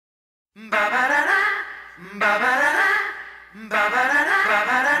Take a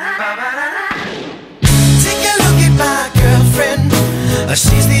look at my girlfriend.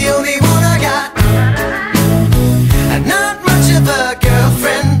 She's the only one I got. Not much of a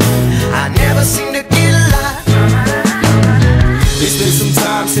girlfriend. I never seem to get a lot. It's been some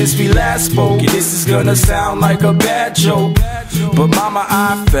time since we last spoke, and this is gonna sound like a bad joke, but mama,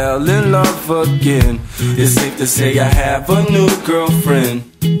 I fell in love again. It's safe to say I have a new girlfriend.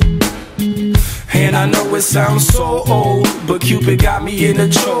 And I know it sounds so old, but Cupid got me in a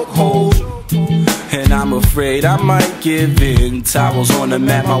chokehold. And I'm afraid I might give in. Towels on the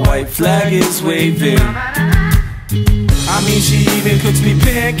mat, my white flag is waving. I mean, she even cooks me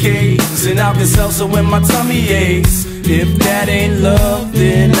pancakes and Alka-Seltzer when my tummy aches. If that ain't love,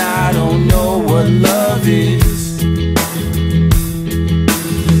 then I don't know what love is.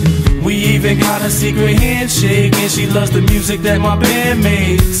 We even got a secret handshake, and she loves the music that my band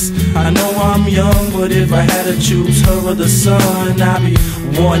makes. I know I'm young, but if I had to choose her or the sun, I'd be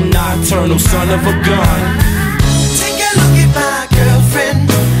one nocturnal son of a gun. Take a look at my girlfriend.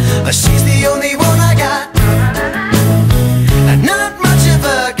 She's the only one I got. Not much of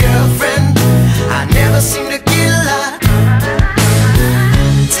a girlfriend. I never seem to get a lot.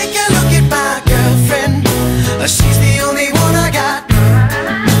 Take a look at my girlfriend. She's the only one I got.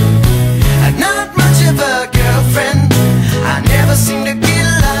 Not much of a girlfriend. I never seem to get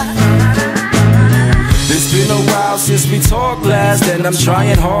a lot. It's been a while since we talked last, and I'm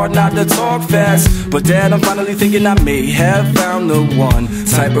trying hard not to talk fast. But Dad, I'm finally thinking I may have found the one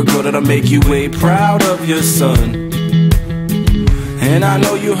type of girl that'll make you way proud of your son. And I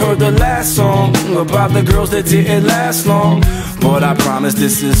know you heard the last song about the girls that didn't last long, but I promise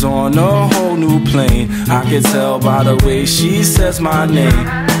this is on a whole new plane. I can tell by the way she says my name.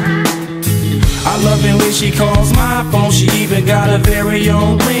 I love it when she calls my phone. She even got a very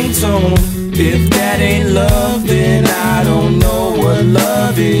own ringtone. If that ain't love, then I don't know what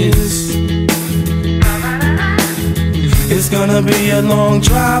love is. It's gonna be a long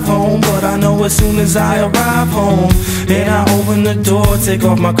drive home, but I know as soon as I arrive home and I open the door, take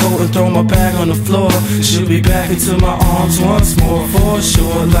off my coat and throw my bag on the floor, she'll be back into my arms once more, for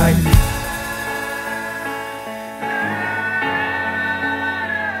sure. Like,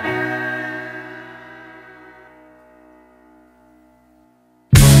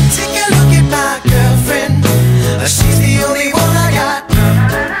 take a look at my girlfriend. She's the only one I got.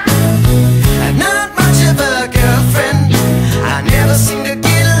 Not much of a girlfriend. I never seem to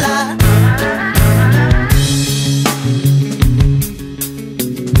get a lot.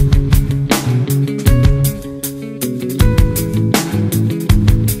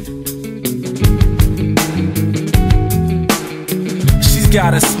 she's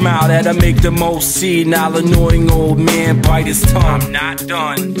got a smile that'll make the most senile, annoying old man bite his tongue. I'm not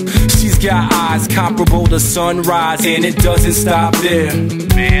done. She's got eyes comparable to sunrise, and it doesn't stop there.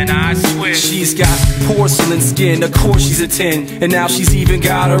 Man, I swear. She's got porcelain skin, of course she's a 10, and now she's even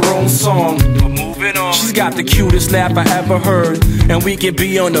got her own song. But moving on. She's got the cutest laugh I ever heard, and we can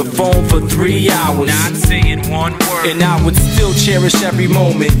be on the phone for 3 hours, not saying one word, and I would still cherish every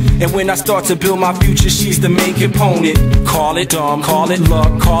moment. And when I start to build my future, she's the main component. Call it dumb, call it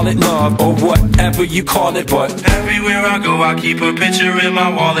luck, call it love, or whatever you call it, but everywhere I go I keep a picture in my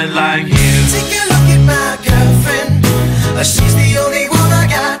wallet like you. Take a look at my girlfriend.